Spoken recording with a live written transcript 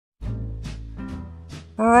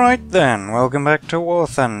Right then, welcome back to War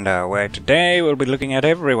Thunder, where today we'll be looking at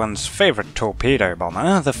everyone's favourite torpedo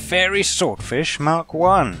bomber, the Fairey Swordfish Mk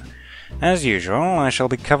I. As usual, I shall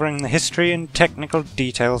be covering the history and technical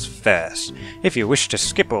details first. If you wish to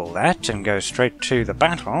skip all that and go straight to the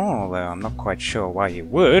battle, although I'm not quite sure why you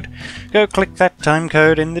would, go click that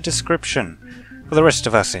timecode in the description. For the rest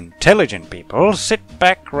of us intelligent people, sit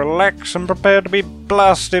back, relax and prepare to be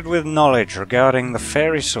blasted with knowledge regarding the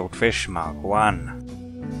Fairey Swordfish Mk I.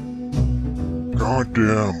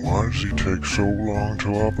 Goddamn, why does he take so long to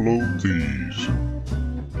upload these?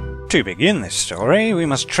 To begin this story, we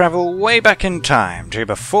must travel way back in time to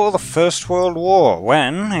before the First World War,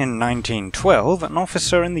 when, in 1912, an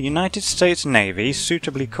officer in the United States Navy,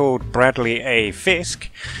 suitably called Bradley A. Fisk,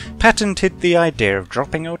 patented the idea of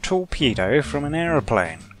dropping a torpedo from an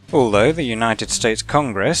aeroplane. Although the United States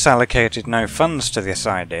Congress allocated no funds to this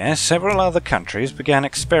idea, several other countries began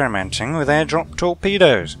experimenting with airdrop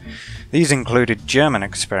torpedoes. These included German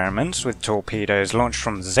experiments with torpedoes launched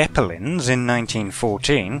from Zeppelins in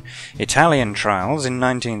 1914, Italian trials in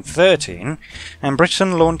 1913, and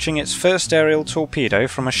Britain launching its first aerial torpedo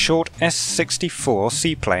from a short S-64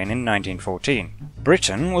 seaplane in 1914.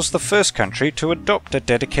 Britain was the first country to adopt a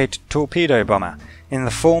dedicated torpedo bomber, in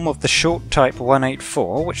the form of the short Type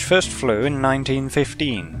 184, which first flew in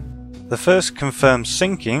 1915. The first confirmed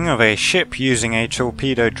sinking of a ship using a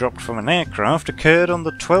torpedo dropped from an aircraft occurred on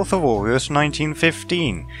the 12th of August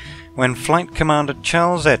 1915, when Flight Commander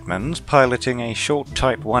Charles Edmonds, piloting a short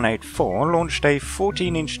Type 184, launched a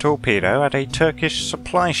 14-inch torpedo at a Turkish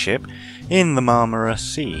supply ship in the Marmara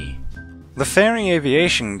Sea. The Fairey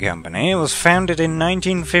Aviation Company was founded in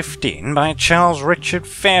 1915 by Charles Richard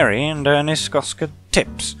Fairey and Ernest Oscar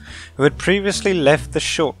Tips, who had previously left the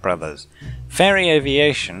Short brothers. Fairey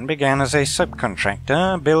Aviation began as a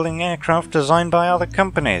subcontractor, building aircraft designed by other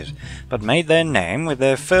companies, but made their name with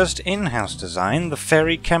their first in-house design, the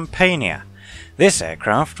Fairey Campania. This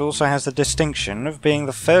aircraft also has the distinction of being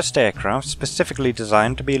the first aircraft specifically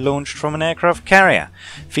designed to be launched from an aircraft carrier,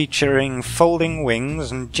 featuring folding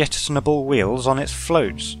wings and jettisonable wheels on its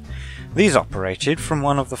floats. These operated from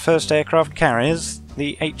one of the first aircraft carriers,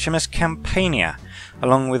 the HMS Campania,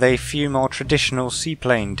 along with a few more traditional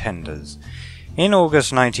seaplane tenders. In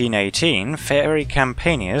August 1918, Fairey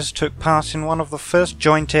Campanias took part in one of the first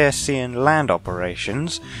joint air, sea and land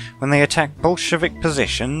operations when they attacked Bolshevik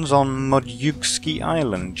positions on Modyuksky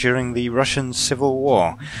Island during the Russian Civil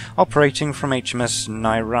War, operating from HMS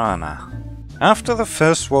Nirana. After the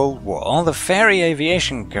First World War, the Fairey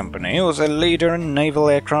Aviation Company was a leader in naval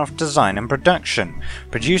aircraft design and production,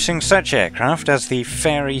 producing such aircraft as the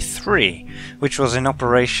Fairey III, which was in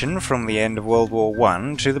operation from the end of World War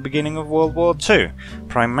I to the beginning of World War II,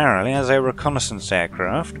 primarily as a reconnaissance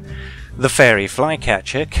aircraft, the Fairey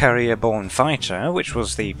Flycatcher carrier-borne fighter, which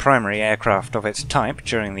was the primary aircraft of its type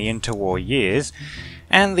during the interwar years,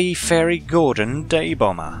 and the Fairey Gordon day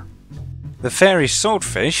bomber. The Fairey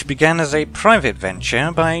Swordfish began as a private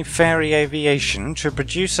venture by Fairey Aviation to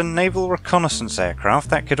produce a naval reconnaissance aircraft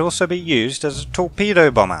that could also be used as a torpedo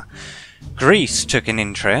bomber. Greece took an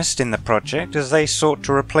interest in the project as they sought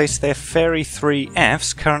to replace their Fairey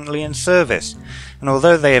 3Fs currently in service, and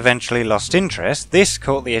although they eventually lost interest, this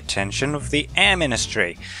caught the attention of the Air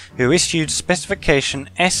Ministry, who issued specification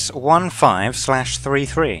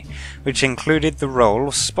S15/33, which included the role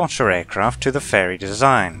of spotter aircraft to the Fairey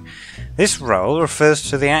design. This role refers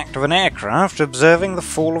to the act of an aircraft observing the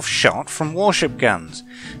fall of shot from warship guns,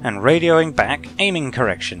 and radioing back aiming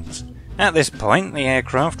corrections. At this point, the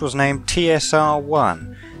aircraft was named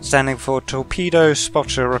TSR-1, standing for Torpedo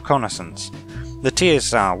Spotter Reconnaissance. The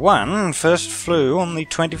TSR-1 first flew on the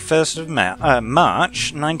 21st of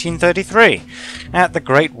March 1933 at the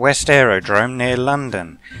Great West Aerodrome near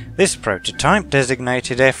London. This prototype,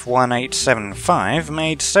 designated F1875,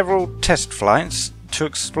 made several test flights to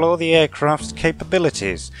explore the aircraft's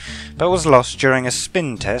capabilities, but was lost during a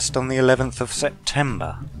spin test on the 11th of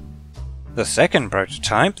September. The second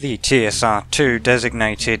prototype, the TSR-2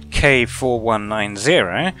 designated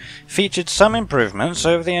K4190, featured some improvements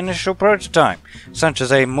over the initial prototype, such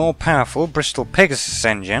as a more powerful Bristol Pegasus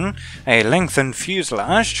engine, a lengthened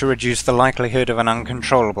fuselage to reduce the likelihood of an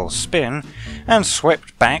uncontrollable spin, and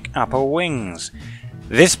swept-back upper wings.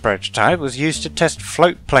 This prototype was used to test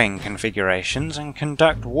float plane configurations and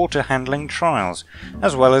conduct water handling trials,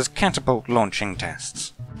 as well as catapult launching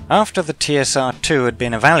tests. After the TSR-2 had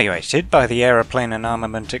been evaluated by the Aeroplane and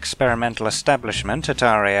Armament Experimental Establishment at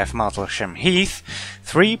RAF Martlesham Heath,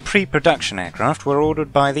 3 pre-production aircraft were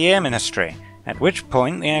ordered by the Air Ministry, at which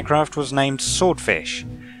point the aircraft was named Swordfish.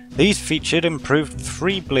 These featured improved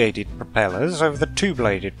 3-bladed propellers over the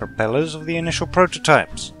 2-bladed propellers of the initial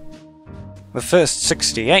prototypes. The first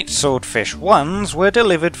 68 Swordfish 1s were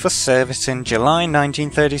delivered for service in July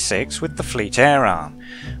 1936 with the Fleet Air Arm.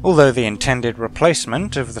 Although the intended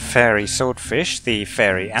replacement of the Fairey Swordfish, the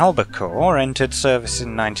Fairey Albacore, entered service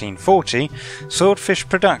in 1940, swordfish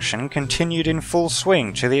production continued in full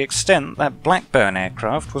swing to the extent that Blackburn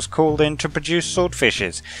aircraft was called in to produce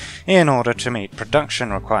swordfishes in order to meet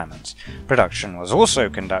production requirements. Production was also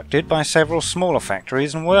conducted by several smaller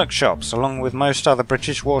factories and workshops, along with most other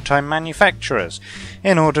British wartime manufacturers,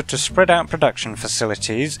 in order to spread out production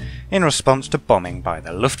facilities in response to bombing by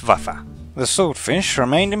the Luftwaffe. The Swordfish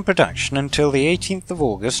remained in production until the 18th of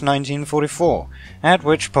August 1944, at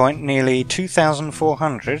which point nearly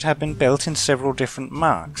 2,400 had been built in several different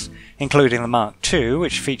marks, including the Mark II,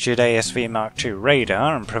 which featured ASV Mark II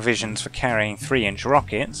radar and provisions for carrying 3-inch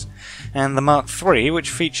rockets, and the Mark III, which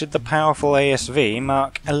featured the powerful ASV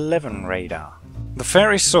Mark XI radar. The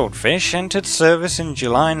Fairey Swordfish entered service in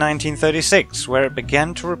July 1936, where it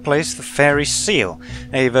began to replace the Fairey Seal,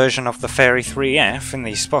 a version of the Fairey 3F in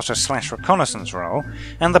the spotter/reconnaissance role,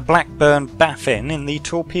 and the Blackburn Baffin in the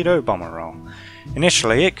torpedo-bomber role.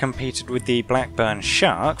 Initially, it competed with the Blackburn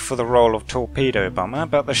Shark for the role of torpedo-bomber,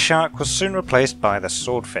 but the Shark was soon replaced by the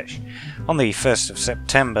Swordfish. On the 1st of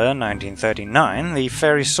September 1939, the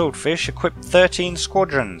Fairey Swordfish equipped 13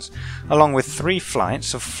 squadrons, along with 3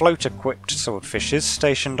 flights of float-equipped swordfishes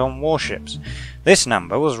stationed on warships. This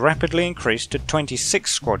number was rapidly increased to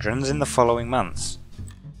 26 squadrons in the following months.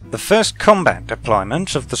 The first combat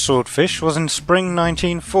deployment of the Swordfish was in spring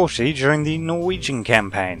 1940 during the Norwegian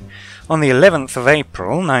campaign. On the 11th of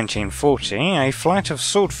April 1940, a flight of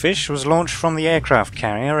Swordfish was launched from the aircraft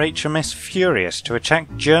carrier HMS Furious to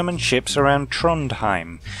attack German ships around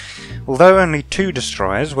Trondheim. Although only 2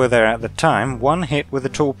 destroyers were there at the time, 1 hit with a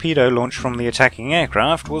torpedo launched from the attacking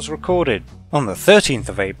aircraft was recorded. On the 13th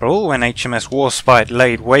of April, when HMS Warspite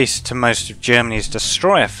laid waste to most of Germany's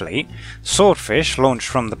destroyer fleet, Swordfish, launched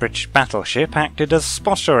from the British battleship, acted as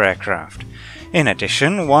spotter aircraft. In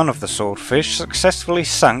addition, one of the Swordfish successfully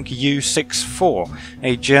sunk U-64,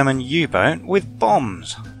 a German U-boat, with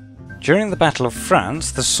bombs. During the Battle of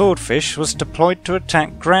France, the Swordfish was deployed to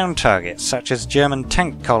attack ground targets such as German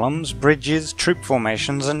tank columns, bridges, troop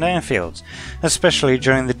formations and airfields, especially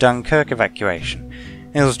during the Dunkirk evacuation.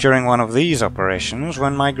 It was during one of these operations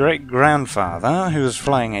when my great-grandfather, who was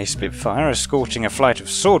flying a Spitfire escorting a flight of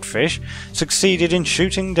Swordfish, succeeded in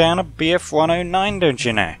shooting down a Bf-109, don't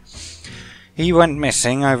you know? He went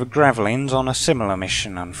missing over Gravelines on a similar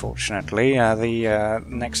mission, unfortunately, the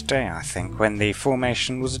next day, I think, when the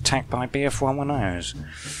formation was attacked by Bf-110s.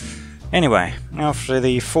 Anyway, after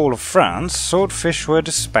the fall of France, Swordfish were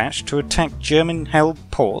dispatched to attack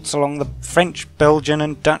German-held ports along the French, Belgian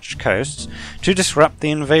and Dutch coasts to disrupt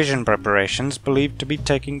the invasion preparations believed to be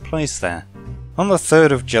taking place there. On the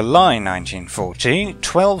 3rd of July 1940,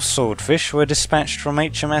 12 Swordfish were dispatched from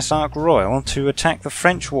HMS Ark Royal to attack the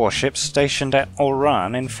French warships stationed at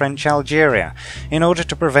Oran in French Algeria, in order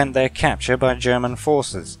to prevent their capture by German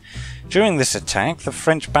forces. During this attack, the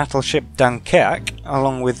French battleship Dunkirk,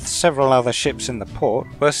 along with several other ships in the port,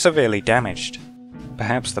 were severely damaged.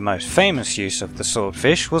 Perhaps the most famous use of the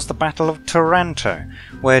Swordfish was the Battle of Taranto,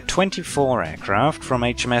 where 24 aircraft from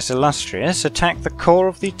HMS Illustrious attacked the core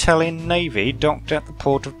of the Italian Navy docked at the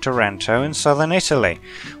port of Taranto in southern Italy,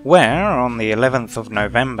 where, on the 11th of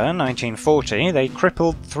November 1940, they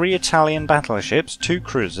crippled 3 Italian battleships, 2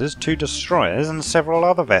 cruisers, 2 destroyers and several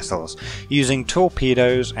other vessels, using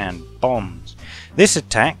torpedoes and bombs. This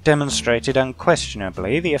attack demonstrated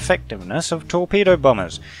unquestionably the effectiveness of torpedo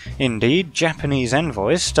bombers. Indeed, Japanese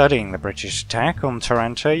envoys studying the British attack on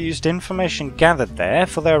Taranto used information gathered there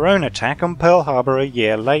for their own attack on Pearl Harbor a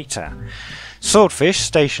year later. Swordfish,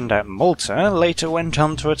 stationed at Malta, later went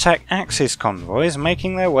on to attack Axis convoys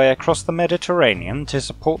making their way across the Mediterranean to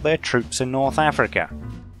support their troops in North Africa.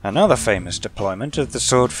 Another famous deployment of the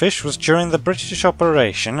Swordfish was during the British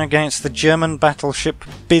operation against the German battleship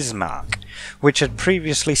Bismarck, which had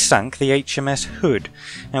previously sunk the HMS Hood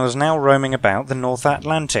and was now roaming about the North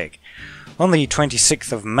Atlantic. On the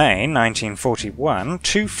 26th of May 1941,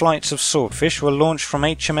 2 flights of Swordfish were launched from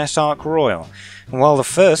HMS Ark Royal, and while the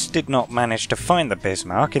first did not manage to find the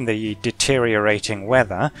Bismarck in the deteriorating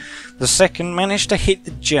weather, the second managed to hit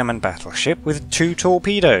the German battleship with 2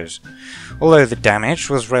 torpedoes. Although the damage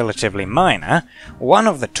was relatively minor, one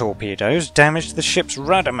of the torpedoes damaged the ship's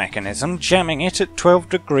rudder mechanism, jamming it at 12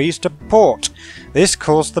 degrees to port. This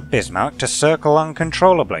caused the Bismarck to circle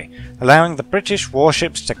uncontrollably, allowing the British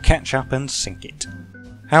warships to catch up and sink it.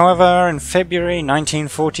 However, in February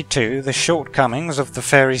 1942, the shortcomings of the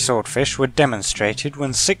Fairey Swordfish were demonstrated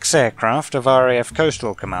when 6 aircraft of RAF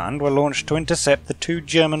Coastal Command were launched to intercept the 2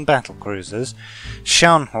 German battlecruisers,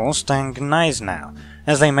 Scharnhorst and Gneisenau,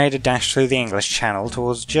 as they made a dash through the English Channel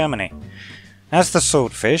towards Germany. As the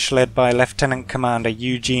Swordfish, led by Lieutenant Commander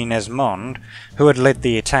Eugene Esmond, who had led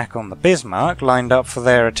the attack on the Bismarck, lined up for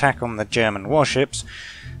their attack on the German warships,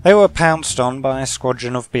 they were pounced on by a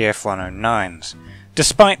squadron of Bf-109s.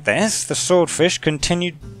 Despite this, the Swordfish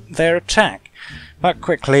continued their attack, but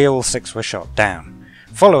quickly all 6 were shot down.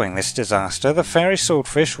 Following this disaster, the Fairey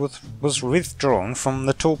Swordfish was withdrawn from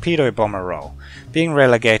the torpedo-bomber role, being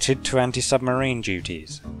relegated to anti-submarine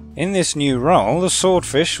duties. In this new role, the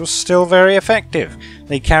Swordfish was still very effective.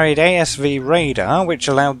 They carried ASV radar, which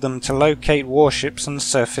allowed them to locate warships and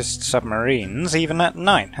surfaced submarines even at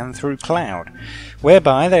night and through cloud,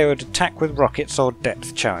 whereby they would attack with rockets or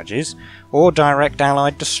depth charges, or direct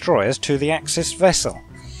Allied destroyers to the Axis vessel.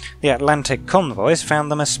 The Atlantic convoys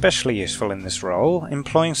found them especially useful in this role,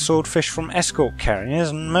 employing Swordfish from escort carriers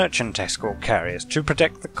and merchant escort carriers to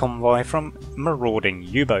protect the convoy from marauding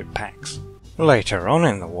U-boat packs. Later on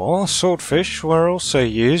in the war, Swordfish were also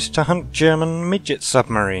used to hunt German midget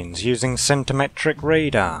submarines using centimetric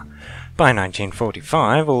radar. By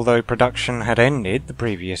 1945, although production had ended the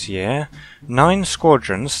previous year, 9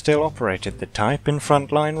 squadrons still operated the type in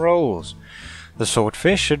frontline roles. The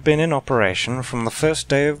Swordfish had been in operation from the first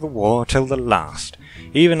day of the war till the last,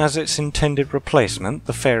 even as its intended replacement,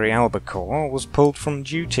 the Fairey Albacore, was pulled from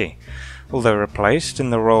duty. Although replaced in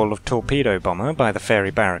the role of torpedo-bomber by the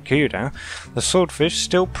Fairey Barracuda, the Swordfish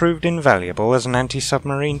still proved invaluable as an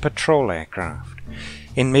anti-submarine patrol aircraft.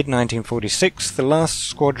 In mid-1946, the last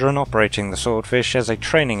squadron operating the Swordfish as a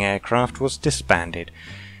training aircraft was disbanded,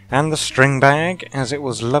 and the string bag, as it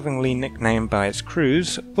was lovingly nicknamed by its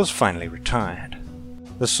crews, was finally retired.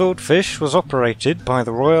 The Swordfish was operated by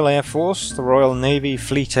the Royal Air Force, the Royal Navy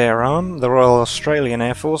Fleet Air Arm, the Royal Australian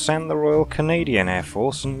Air Force and the Royal Canadian Air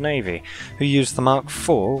Force and Navy, who used the Mark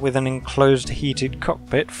IV with an enclosed heated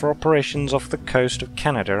cockpit for operations off the coast of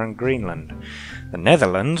Canada and Greenland. The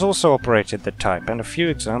Netherlands also operated the type, and a few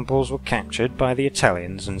examples were captured by the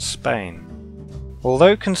Italians and Spain.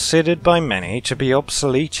 Although considered by many to be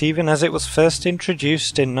obsolete even as it was first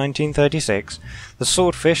introduced in 1936, the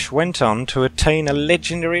Swordfish went on to attain a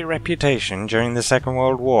legendary reputation during the Second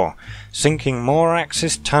World War, sinking more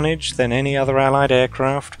Axis tonnage than any other Allied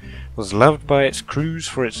aircraft, was loved by its crews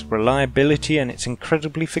for its reliability and its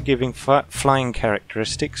incredibly forgiving flying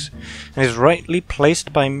characteristics, and is rightly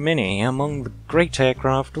placed by many among the great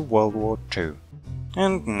aircraft of World War II.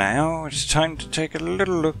 And now it's time to take a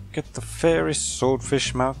little look at the Fairey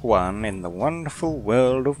Swordfish Mk I in the wonderful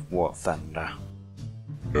world of War Thunder.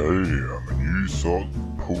 Hey, you thought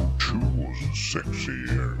Po-2 was a sexy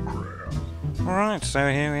aircraft. Alright, so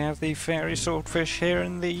here we have the Fairey Swordfish here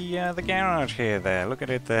in the garage here there. Look at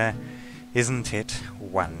it there. Isn't it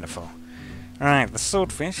wonderful? Alright, the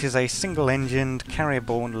Swordfish is a single-engined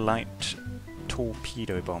carrier-borne light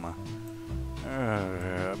torpedo bomber.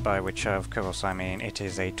 By which of course I mean it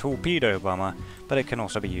is a torpedo bomber, but it can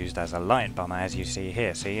also be used as a light bomber, as you see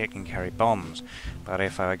here. See, it can carry bombs, but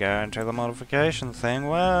if I go into the modification thing,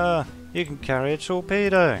 well, you can carry a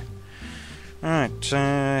torpedo. Alright,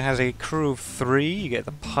 has a crew of 3. You get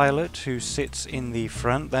the pilot who sits in the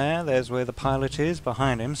front there. There's where the pilot is.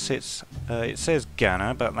 Behind him sits, it says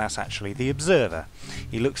gunner, but that's actually the observer.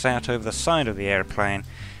 He looks out over the side of the airplane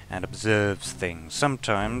and observes things.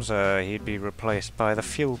 Sometimes he'd be replaced by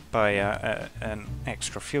an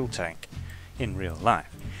extra fuel tank in real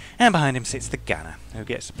life. And behind him sits the gunner, who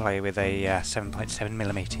gets to play with a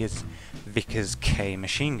 7.7mm Vickers K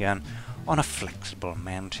machine gun on a flexible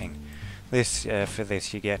mounting. For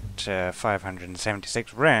this you get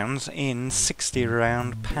 576 rounds in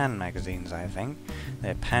 60-round pan magazines, I think.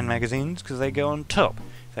 They're pan magazines because they go on top.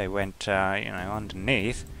 If they went,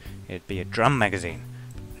 underneath, it'd be a drum magazine.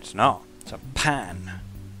 It's not. It's a pan,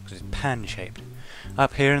 because it's pan-shaped.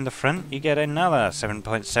 Up here in the front you get another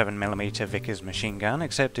 7.7mm Vickers machine gun,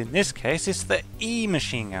 except in this case it's the E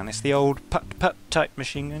machine gun. It's the old putt-putt type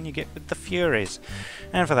machine gun you get with the Furies.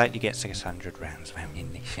 And for that you get 600 rounds of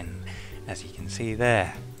ammunition, as you can see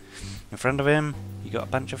there. In front of him you got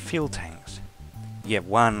a bunch of fuel tanks. You get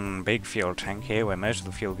one big fuel tank here where most of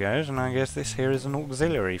the fuel goes, and I guess this here is an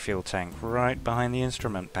auxiliary fuel tank right behind the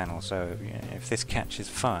instrument panel, so if this catches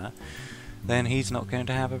fire, then he's not going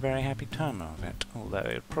to have a very happy time of it, although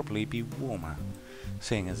it'll probably be warmer,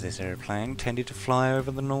 seeing as this airplane tended to fly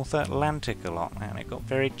over the North Atlantic a lot, and it got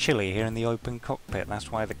very chilly here in the open cockpit.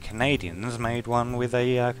 That's why the Canadians made one with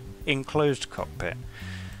a enclosed cockpit,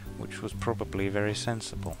 which was probably very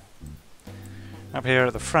sensible. Up here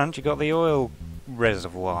at the front you got the oil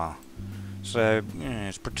reservoir, so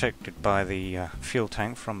it's protected by the fuel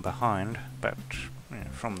tank from behind, but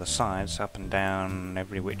from the sides, up and down,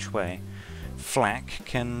 every which way, flak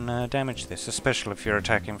can damage this, especially if you're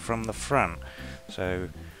attacking from the front. So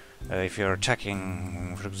if you're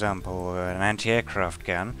attacking, for example, an anti-aircraft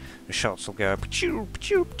gun, the shots will go pa-choo,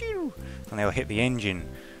 pa-choo, pa-choo, and they'll hit the engine.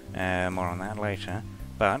 More on that later.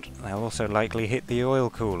 But they'll also likely hit the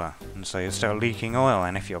oil cooler, and so you'll start leaking oil,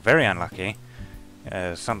 and if you're very unlucky,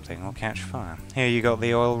 something will catch fire. Here you got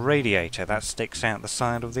the oil radiator, that sticks out the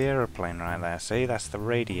side of the aeroplane right there, see? That's the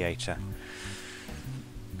radiator.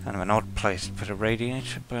 Kind of an odd place to put a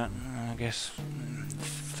radiator, but I guess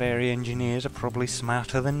Fairey engineers are probably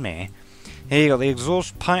smarter than me. Here you got the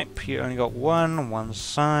exhaust pipe, you only got one on one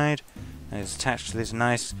side, and it's attached to this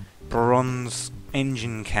nice bronze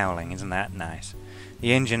engine cowling, isn't that nice?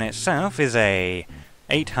 The engine itself is a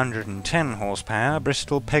 810 horsepower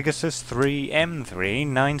Bristol Pegasus 3 M3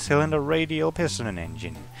 9-cylinder radial piston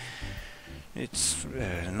engine. It's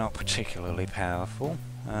not particularly powerful.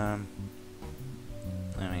 I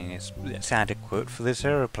mean, it's adequate for this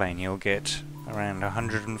aeroplane. You'll get around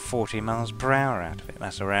 140 miles per hour out of it.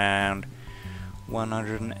 That's around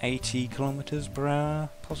 180 kilometers per hour,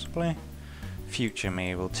 possibly. Future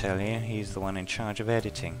me will tell you. He's the one in charge of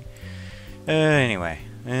editing. Anyway,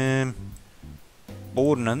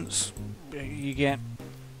 ordnance, you get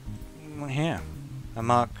here a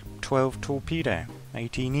Mark 12 torpedo,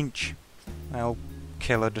 18-inch. They'll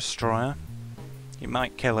kill a destroyer. It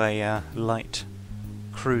might kill a light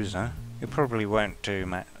cruiser. It probably won't do.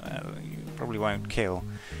 You probably won't kill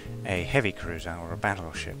a heavy cruiser or a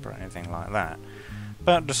battleship or anything like that.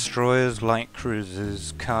 But destroyers, light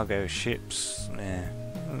cruisers, cargo ships,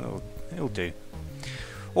 it'll do.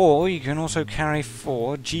 Or you can also carry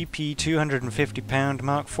 4 GP 250-pound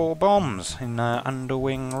Mark IV bombs in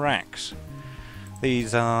underwing racks.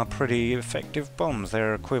 These are pretty effective bombs.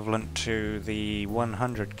 They're equivalent to the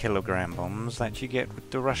 100-kilogram bombs that you get with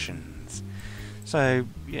the Russians. So,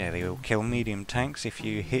 yeah, they'll kill medium tanks. If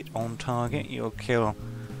you hit on target, you'll kill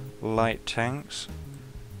light tanks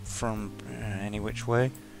from any which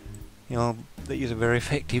way. These are very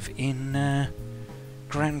effective in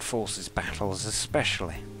ground forces battles,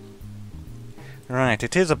 especially. Right,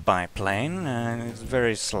 it is a biplane, and it's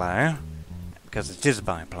very slow. Because it is a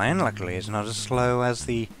biplane, luckily it's not as slow as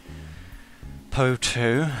the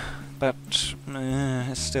Po-2, but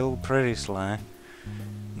it's still pretty slow.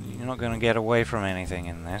 You're not going to get away from anything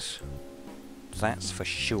in this. That's for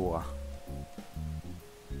sure.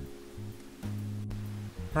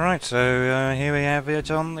 Right, so here we have it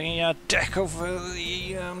on the deck of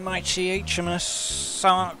the mighty HMS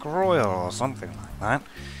Sark Royal, or something like that.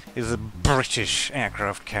 It's a British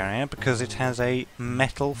aircraft carrier because it has a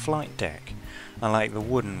metal flight deck, unlike the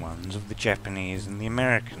wooden ones of the Japanese and the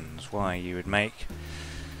Americans. Why you would make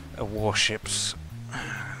a warship's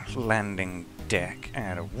landing deck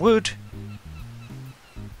out of wood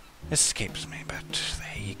escapes me, but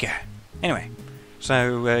there you go. Anyway,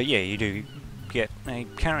 so yeah, you do get a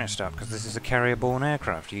carrier start because this is a carrier-borne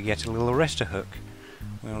aircraft. You get a little arrestor hook.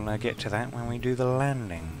 We'll get to that when we do the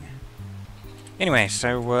landing. Anyway,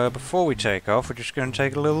 so before we take off, we're just going to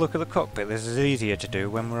take a little look at the cockpit. This is easier to do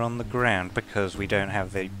when we're on the ground because we don't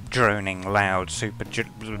have the droning, loud, super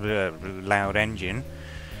loud engine,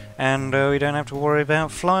 and we don't have to worry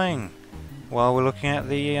about flying while we're looking at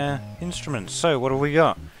the instruments. So, what have we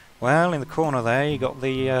got? Well, in the corner there, you got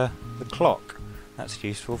the clock. That's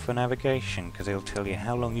useful for navigation because it'll tell you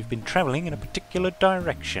how long you've been travelling in a particular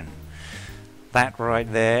direction. That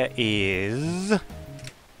right there is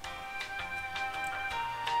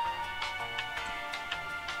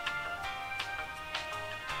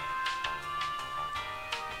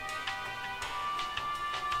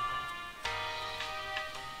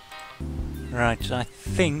right. I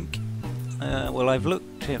think. Well, I've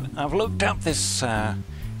looked up this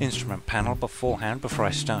instrument panel beforehand before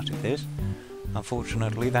I started this.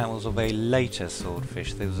 Unfortunately, that was of a later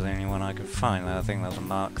swordfish. This was the only one I could find. I think that was a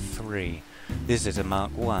Mark III. This is a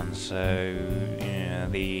Mark I, so yeah,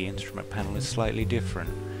 the instrument panel is slightly different.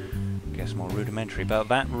 I guess more rudimentary. But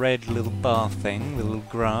that red little bar thing, the little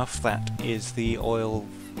graph, that is the oil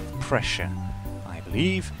pressure, I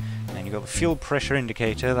believe. And you've got the fuel pressure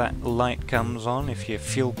indicator. That light comes on if your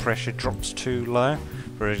fuel pressure drops too low.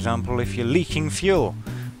 For example, if you're leaking fuel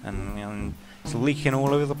and it's leaking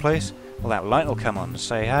all over the place, well, that light will come on and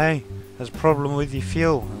say, hey, there's a problem with your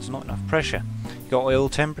fuel, there's not enough pressure. You've got oil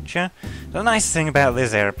temperature. The nice thing about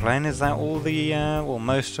this airplane is that all the, well,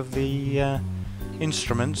 most of the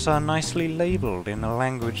instruments are nicely labelled in a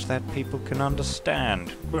language that people can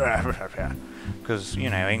understand. Because, you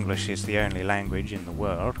know, English is the only language in the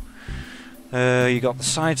world. You got the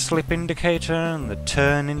side slip indicator and the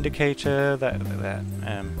turn indicator.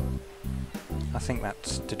 I think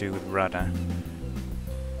that's to do with rudder.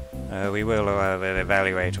 We will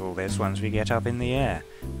evaluate all this once we get up in the air.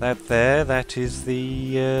 That is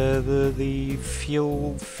the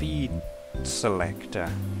fuel feed selector,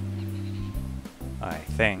 I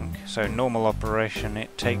think. So normal operation,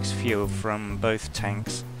 it takes fuel from both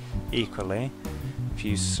tanks equally. If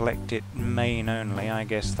you select it main only, I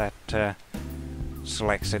guess that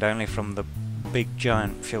selects it only from the big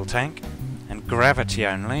giant fuel tank, and gravity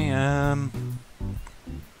only,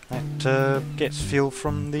 that gets fuel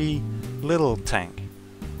from the little tank,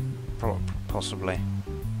 possibly.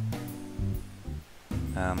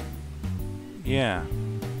 Yeah.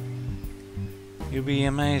 You'll be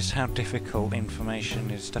amazed how difficult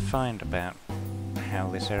information is to find about how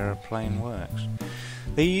this aeroplane works.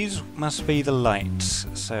 These must be the lights,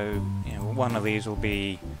 so you know, one of these will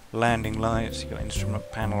be landing lights, you got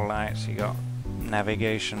instrument panel lights, you got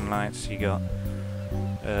navigation lights, you got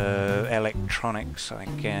electronics, I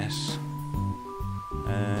guess,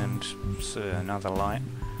 and another light.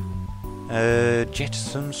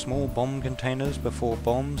 Jettison small bomb containers before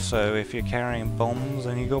bombs, so if you're carrying bombs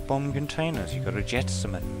and you got bomb containers, you got to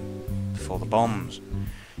jettison them before the bombs.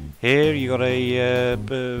 Here you got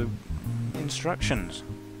a instructions.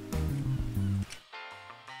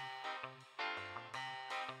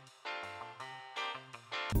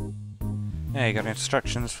 Yeah, you got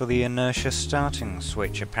instructions for the inertia starting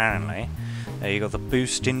switch, apparently. You got the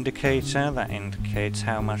boost indicator, that indicates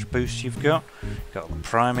how much boost you've got. You've got the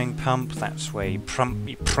priming pump, that's where you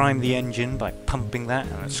prime the engine by pumping that,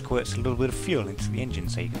 and it squirts a little bit of fuel into the engine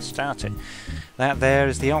so you can start it. That there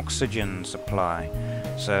is the oxygen supply.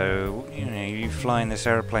 So, you know, you flying this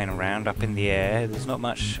aeroplane around up in the air, there's not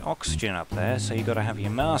much oxygen up there, so you've got to have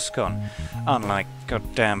your mask on. Unlike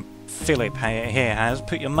goddamn Philip here has.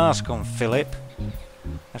 Put your mask on, Philip.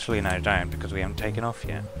 Actually, no, don't, because we haven't taken off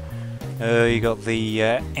yet. You got the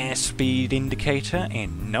airspeed indicator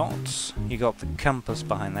in knots. You got the compass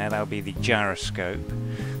behind there. That'll be the gyroscope.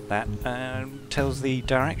 That tells the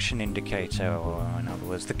direction indicator, or in other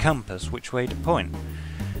words, the compass, which way to point.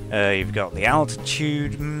 You've got the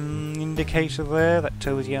altitude indicator there. That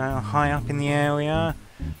tells you how high up in the air we are.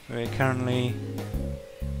 We're currently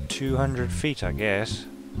 200 feet, I guess.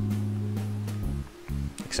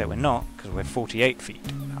 Except we're not, because we're 48 feet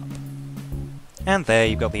up. And there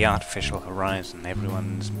you've got the artificial horizon,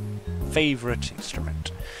 everyone's favourite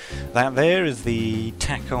instrument. That there is the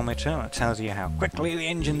tachometer, that tells you how quickly the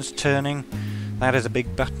engine's turning. That is a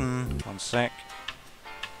big button, one sec.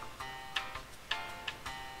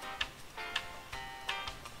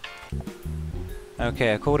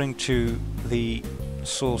 Okay, according to the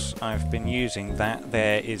source I've been using, that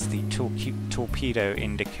there is the torpedo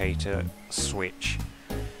indicator switch.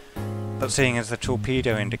 But seeing as the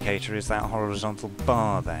torpedo indicator is that horizontal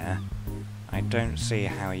bar there, I don't see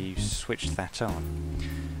how you switch that on.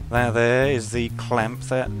 That there is the clamp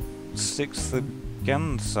that sticks the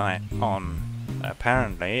gun sight on,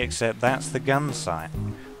 apparently, except that's the gun sight.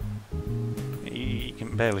 You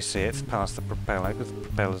can barely see it past the propeller, because the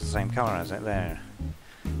propeller's the same colour as it there.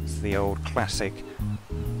 It's the old classic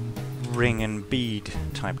ring and bead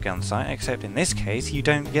type gun sight, except in this case you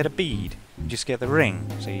don't get a bead. You just get the ring,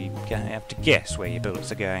 so you have to guess where your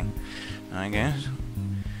bullets are going, I guess.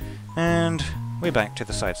 And we're back to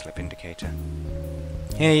the side slip indicator.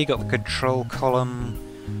 Here you got the control column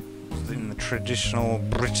in the traditional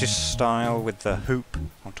British style with the hoop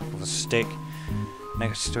on top of the stick.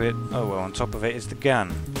 Next to it, oh well, on top of it is the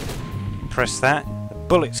gun. You press that, the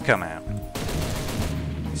bullets come out.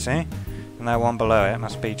 You see? And that one below it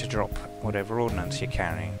must be to drop whatever ordnance you're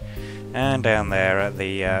carrying. And down there at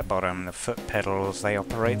the bottom, the foot pedals, they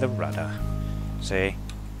operate the rudder. See?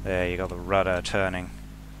 There you got the rudder turning.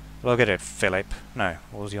 Look at it, Philip. No,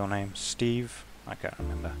 what was your name? Steve? I can't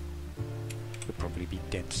remember. You'll probably be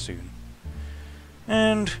dead soon.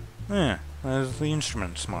 And, yeah, there's the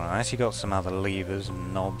instruments, more or less. You got some other levers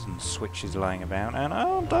and knobs and switches lying about, and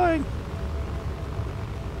I'm dying!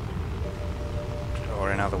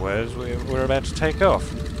 Or in other words, we're about to take off.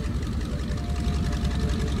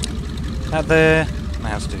 That there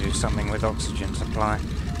has to do something with oxygen supply.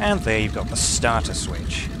 And there you've got the starter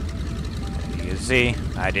switch. As you can see,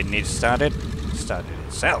 I didn't need to start it. It started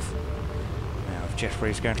itself. Now if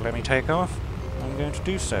Jeffrey's going to let me take off, I'm going to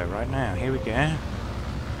do so right now. Here we go.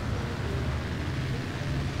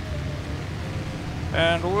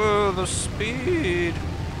 And whoa, the speed!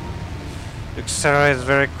 It accelerates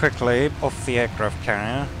very quickly off the aircraft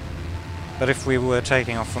carrier, but if we were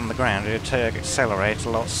taking off from the ground, it would accelerate a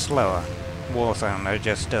lot slower. War Thunder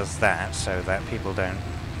just does that so that people don't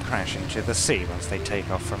crash into the sea once they take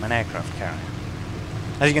off from an aircraft carrier.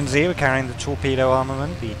 As you can see, we're carrying the torpedo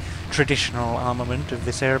armament, the traditional armament of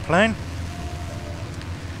this airplane.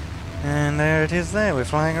 And there it is there, we're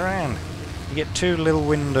flying around. You get two little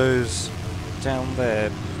windows down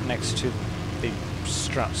there next to the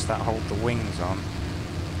struts that hold the wings on.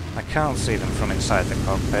 I can't see them from inside the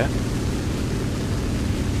cockpit,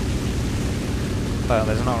 but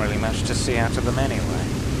there's not really much to see out of them anyway.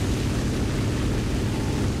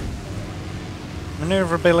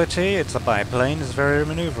 Maneuverability, it's a biplane, is very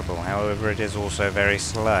maneuverable, however it is also very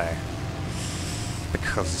slow,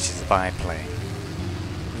 because it is a biplane.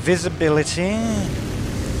 Visibility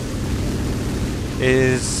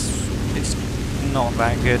it's not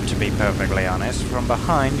that good, to be perfectly honest. From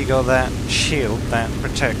behind you got that shield that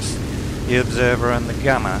protects the observer and the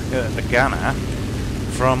gunner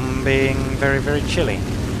from being very, very chilly.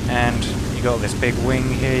 And you got this big wing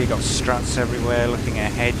here, you got struts everywhere. Looking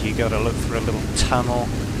ahead, you got to look through a little tunnel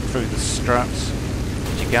through the struts.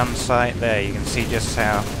 At your gun sight there, you can see just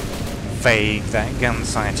how vague that gun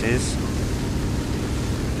sight is.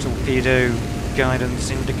 Torpedo guidance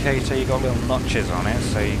indicator, you got little notches on it,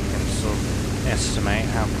 so you can sort of estimate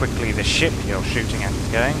how quickly the ship you're shooting at is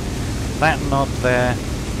going. That knob there,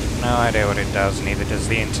 no idea what it does, neither does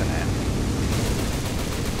the internet.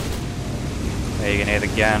 There you can hear the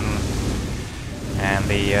gun, and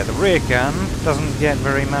the rear gun doesn't get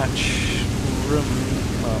very much room,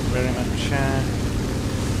 well, very much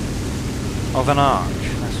of an arc,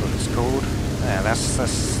 that's what it's called. Yeah, that's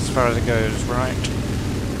as far as it goes right,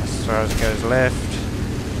 as far as it goes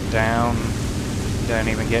left, down, don't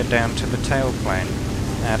even get down to the tailplane,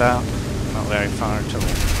 and up, not very far at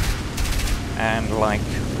all. And like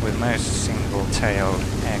with most single-tailed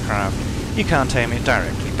aircraft, you can't aim it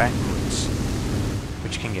directly backwards,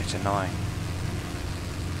 which can get annoying.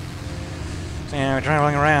 So yeah, we're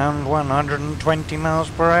travelling around 120 miles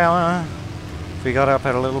per hour. If we got up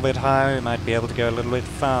at a little bit higher, we might be able to go a little bit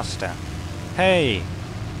faster. Hey!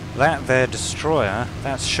 That there destroyer,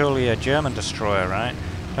 that's surely a German destroyer, right?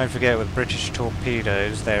 Don't forget, with British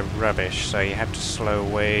torpedoes, they're rubbish, so you have to slow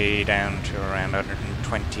way down to around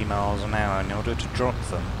 120 miles an hour in order to drop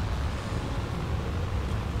them.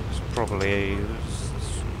 It's probably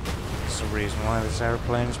the reason why this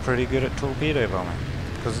aeroplane is pretty good at torpedo bombing.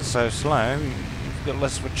 Because it's so slow, you've got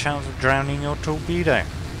less of a chance of drowning your torpedo.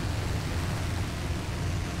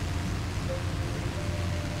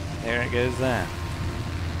 There it goes there.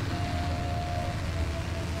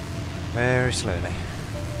 Very slowly.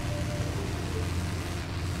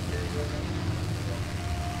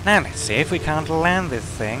 Now let's see if we can't land this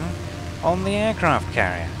thing on the aircraft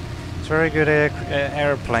carrier. It's a very good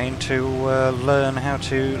aeroplane to learn how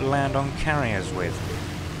to land on carriers with,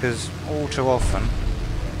 because all too often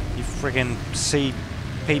you friggin' see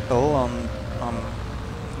people on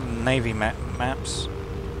Navy maps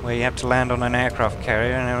where you have to land on an aircraft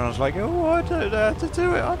carrier and everyone's like, oh, I don't know how to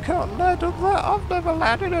do it, I can't land on that, I've never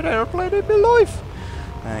landed an aeroplane in my life.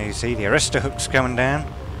 You see the arrestor hooks coming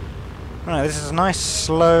down. Right, this is a nice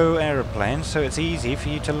slow aeroplane, so it's easy for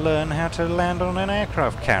you to learn how to land on an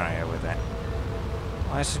aircraft carrier with it.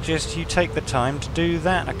 I suggest you take the time to do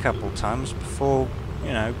that a couple times before,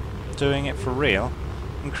 you know, doing it for real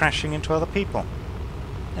and crashing into other people.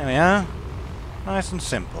 There we are. Nice and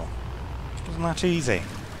simple. Isn't that easy?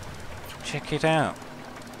 Check it out.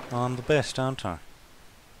 I'm the best, aren't I?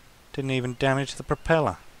 Didn't even damage the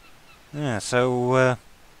propeller. Yeah, so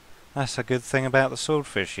that's a good thing about the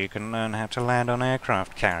Swordfish. You can learn how to land on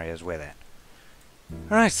aircraft carriers with it.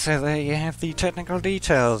 Right, so there you have the technical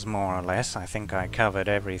details, more or less. I think I covered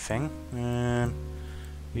everything.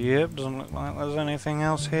 Yep, doesn't look like there's anything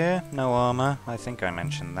else here. No armour, I think I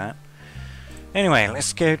mentioned that. Anyway,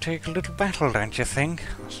 let's go take a little battle, don't you think?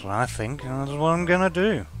 That's what I think, and that's what I'm gonna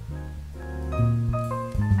do.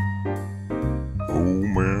 Oh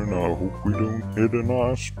man, I hope we don't hit an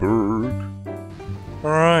iceberg.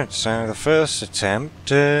 Right, so the first attempt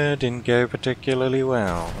didn't go particularly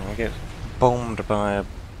well. I get bombed by a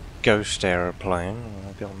ghost aeroplane.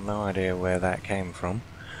 I've got no idea where that came from.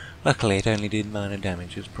 Luckily it only did minor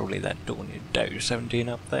damage. It was probably that Dow 17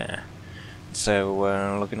 up there.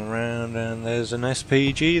 So looking around, and there's an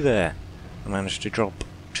SPG there. I managed to drop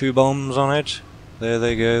 2 bombs on it. There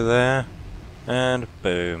they go there. And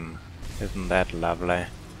boom. Isn't that lovely?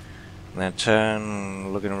 And then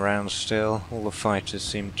turn, looking around still. All the fighters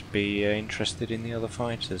seem to be interested in the other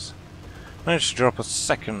fighters. Managed to drop a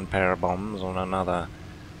second pair of bombs on another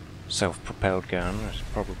self-propelled gun. It's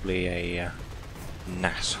probably a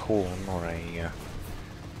NAS horn or a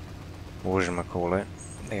whatchamacallit,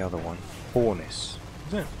 the other one, Hornis.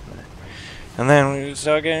 Is it? No. And then we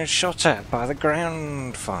start getting shot at by the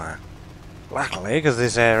ground fire. Luckily, because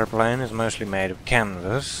this aeroplane is mostly made of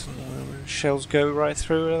canvas, shells go right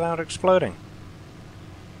through without exploding.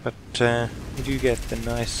 But you do get the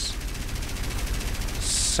nice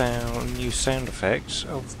new sound effects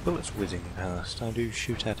of bullets whizzing past. I do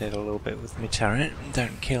shoot at it a little bit with my turret,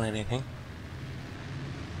 don't kill anything.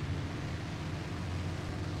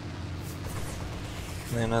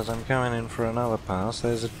 And then as I'm coming in for another pass,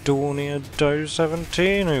 there's a Dornier Doe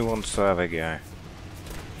 17 who wants to have a go.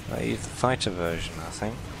 He's the fighter version, I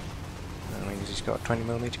think. That means he's got a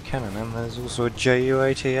 20mm cannon, and there's also a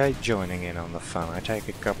Ju-88 joining in on the fun. I take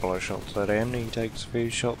a couple of shots at him, he takes a few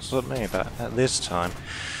shots at me, but at this time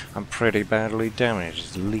I'm pretty badly damaged.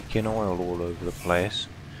 It's leaking oil all over the place.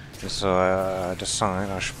 So I decide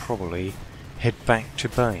I should probably head back to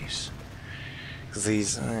base. Because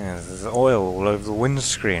there's oil all over the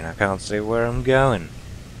windscreen, I can't see where I'm going.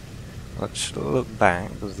 Let's look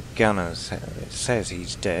back, because the gunner it says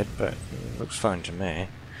he's dead, but it looks fine to me.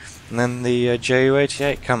 And then the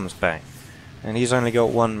Ju-88 comes back, and he's only got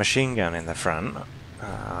one machine gun in the front,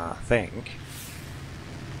 I think.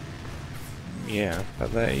 Yeah,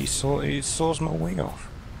 but there he saws my wing off.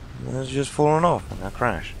 And it's just fallen off, and I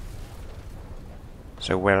crashed.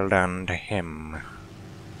 So well done to him.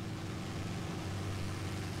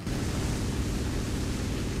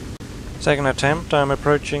 Second attempt, I'm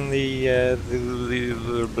approaching the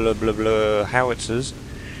blah blah blah howitzers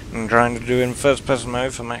and trying to do it in first person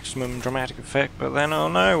mode for maximum dramatic effect, but then oh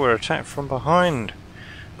no, we're attacked from behind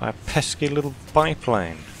by a pesky little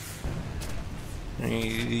biplane.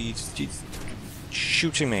 He's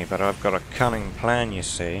shooting me, but I've got a cunning plan, you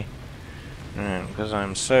see. And because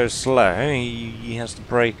I'm so slow, he has to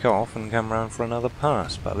break off and come round for another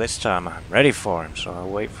pass, but this time I'm ready for him, so I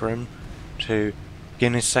wait for him to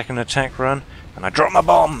begin his second attack run, and I drop my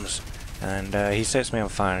bombs, and he sets me on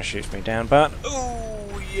fire and shoots me down, but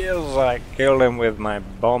ooh, yes, I killed him with my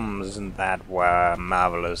bombs, and that were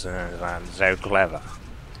marvellous, and I'm so clever.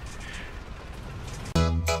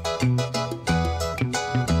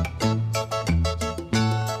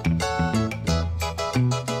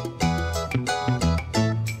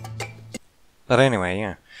 But anyway,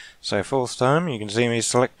 yeah. So fourth time, you can see me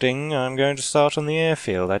selecting I'm going to start on the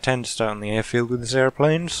airfield. I tend to start on the airfield with this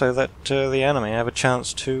airplane so that the enemy have a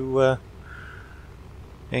chance to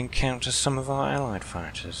encounter some of our allied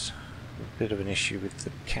fighters. A bit of an issue with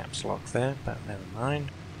the caps lock there, but never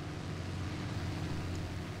mind.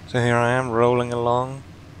 So here I am, rolling along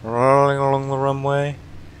the runway.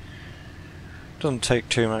 Doesn't take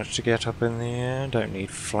too much to get up in the air, don't need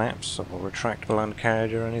flaps or retractable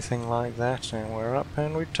undercarriage or anything like that, and we're up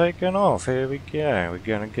and we've taken off. Here we go, we're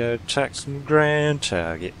gonna go attack some ground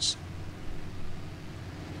targets.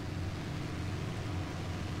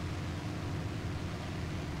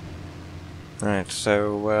 Right,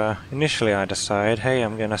 so initially I decide, hey,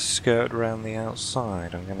 I'm gonna skirt around the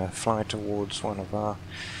outside, I'm gonna fly towards one of our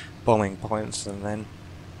bombing points and then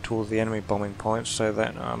towards the enemy bombing points so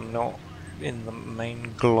that I'm not in the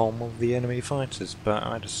main glom of the enemy fighters, but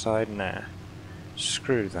I decide, nah,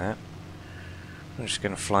 screw that. I'm just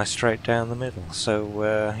going to fly straight down the middle.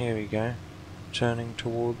 So here we go, turning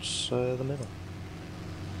towards the middle.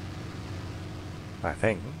 I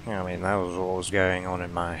think. I mean, that was what was going on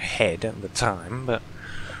in my head at the time, but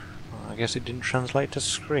well, I guess it didn't translate to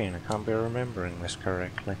screen. I can't be remembering this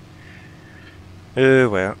correctly.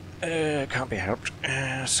 Well. Can't be helped.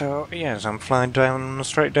 So, yes, I'm flying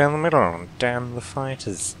straight down the middle, and damn the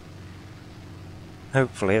fighters.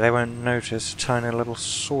 Hopefully they won't notice a tiny little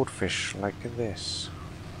swordfish like this.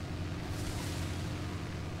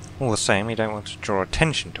 All the same, we don't want to draw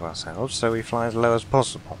attention to ourselves, so we fly as low as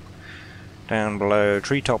possible. Down below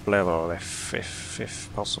treetop level, if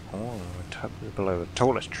possible, below the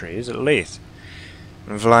tallest trees at least.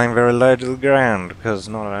 And flying very low to the ground, because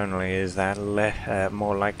not only is that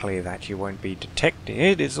more likely that you won't be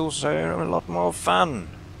detected, it's also a lot more fun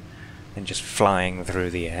than just flying through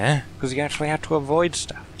the air, because you actually have to avoid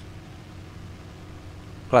stuff.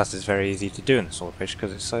 Plus it's very easy to do in the Swordfish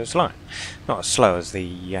because it's so slow. Not as slow as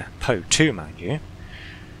the Po 2, mind you.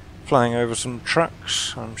 Flying over some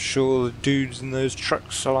trucks, I'm sure the dudes in those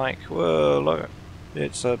trucks are like, whoa, look,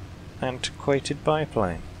 it's an antiquated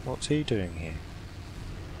biplane, what's he doing here?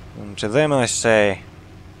 And to them I say,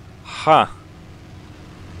 ha!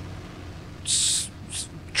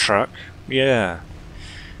 Truck, yeah.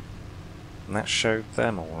 And that showed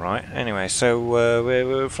them alright. Anyway, so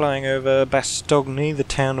we're flying over Bastogne, the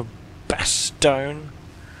town of Bastogne.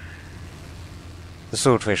 The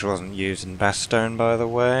Swordfish wasn't used in Bastogne, by the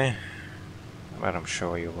way, but I'm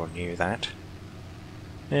sure you all knew that.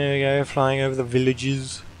 There we go, flying over the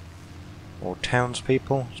villages. Or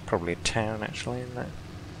townspeople. It's probably a town, actually, isn't it?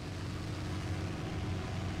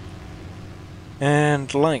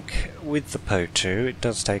 And like with the Po-2, it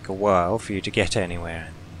does take a while for you to get anywhere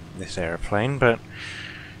in this aeroplane, but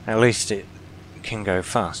at least it can go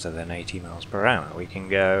faster than 80 miles per hour. We can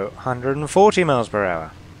go 140 miles per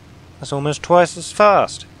hour. That's almost twice as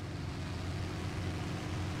fast.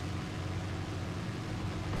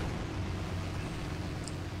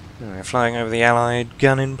 We're flying over the Allied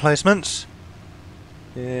gun emplacements.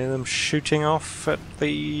 Hear them shooting off at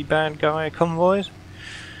the bad guy convoys.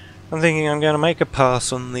 I'm thinking I'm going to make a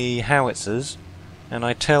pass on the howitzers, and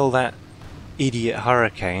I tell that idiot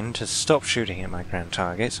Hurricane to stop shooting at my ground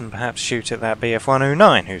targets and perhaps shoot at that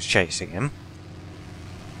BF-109 who's chasing him.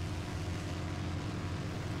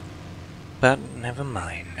 But never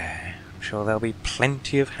mind, I'm sure there'll be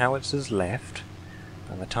plenty of howitzers left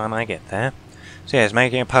by the time I get there. So yes,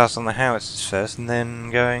 making a pass on the howitzers first and then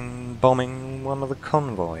going bombing one of the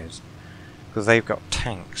convoys, because they've got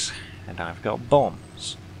tanks and I've got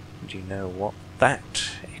bombs. Do you know what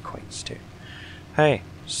that equates to? Hey,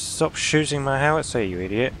 stop shooting my howitzer, you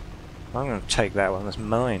idiot. I'm going to take that one, that's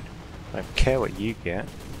mine. I don't care what you get.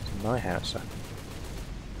 It's my howitzer.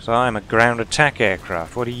 So I'm a ground attack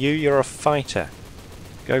aircraft. What are you? You're a fighter.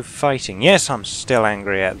 Go fighting. Yes, I'm still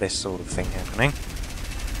angry at this sort of thing happening.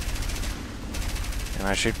 And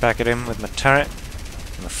I shoot back at him with my turret,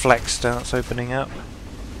 and the flex starts opening up.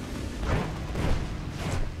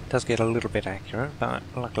 Does get a little bit accurate, but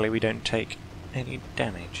luckily we don't take any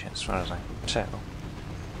damage as far as I can tell.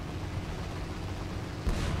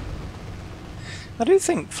 I do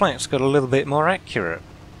think flights got a little bit more accurate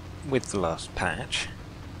with the last patch,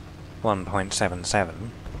 1.77.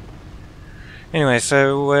 Anyway,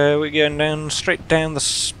 so we're going down straight down the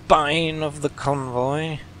spine of the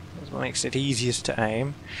convoy. That makes it easiest to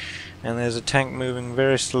aim. And there's a tank moving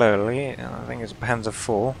very slowly. I think it's a Panzer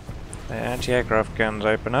IV. The anti-aircraft guns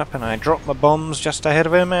open up, and I drop my bombs just ahead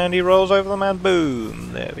of him, and he rolls over them, and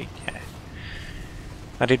boom! There we go.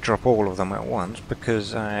 I did drop all of them at once,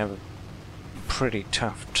 because I have a pretty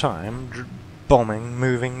tough time bombing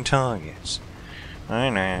moving targets. I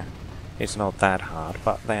know, it's not that hard,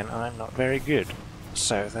 but then I'm not very good.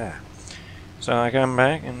 So there. So I come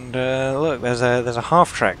back, and look, there's a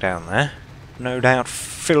half-track down there, no doubt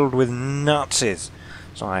filled with Nazis.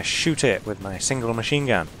 So I shoot it with my single machine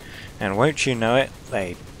gun. And won't you know it,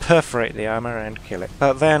 they perforate the armour and kill it.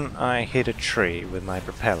 But then I hit a tree with my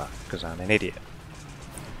propeller, because I'm an idiot.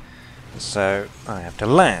 So I have to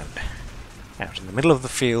land out in the middle of the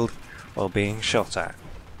field while being shot at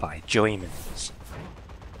by Joymans.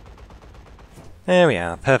 There we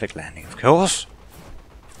are, perfect landing of course.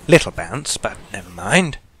 Little bounce, but never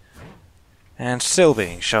mind. And still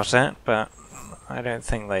being shot at, but I don't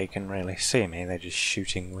think they can really see me, they're just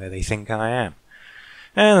shooting where they think I am.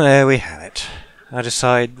 And there we have it. I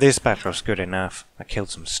decide this battle's good enough. I killed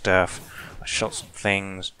some stuff, I shot some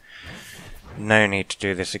things. No need to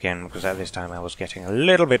do this again, because at this time I was getting a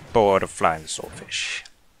little bit bored of flying the Swordfish.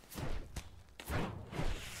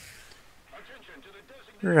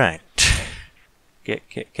 Right.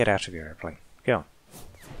 Get out of your airplane. Go on.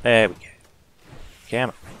 There we go. Come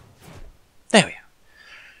on. There we are.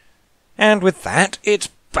 And with that, it's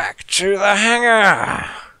back to the hangar!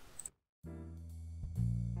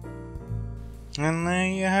 And there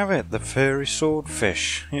you have it, the Fairey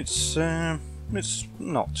Swordfish. It's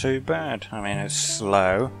not too bad. I mean, it's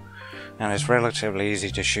slow, and it's relatively easy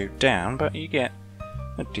to shoot down, but you get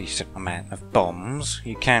a decent amount of bombs.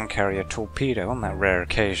 You can carry a torpedo on that rare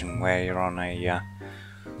occasion where you're on a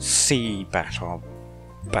sea battle.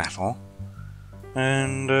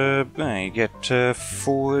 And you get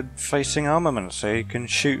forward-facing armament, so you can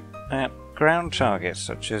shoot at ground targets,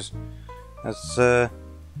 such as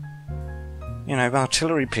you know,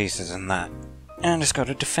 artillery pieces and that. And it's got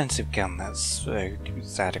a defensive gun that's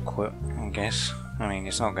adequate, I guess. I mean,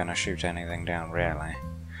 it's not going to shoot anything down, really.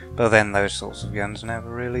 But then those sorts of guns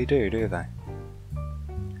never really do they?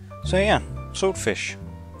 So yeah, Swordfish.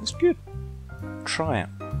 It's good. Try it.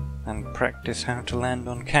 And practice how to land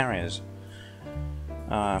on carriers.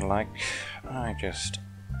 Like I just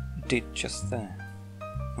did just there.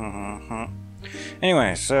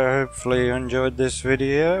 Anyway, so hopefully you enjoyed this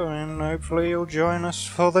video, and hopefully you'll join us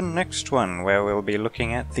for the next one, where we'll be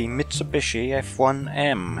looking at the Mitsubishi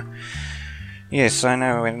F1M. Yes, I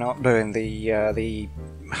know we're not doing the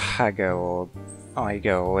Hago or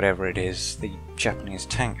Igo or whatever it is, the Japanese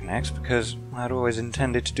tank next, because I'd always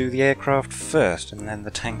intended to do the aircraft first and then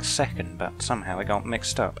the tank second, but somehow it got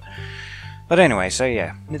mixed up. But anyway, so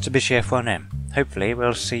yeah, Mitsubishi F1M. Hopefully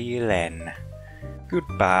we'll see you then.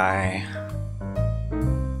 Goodbye.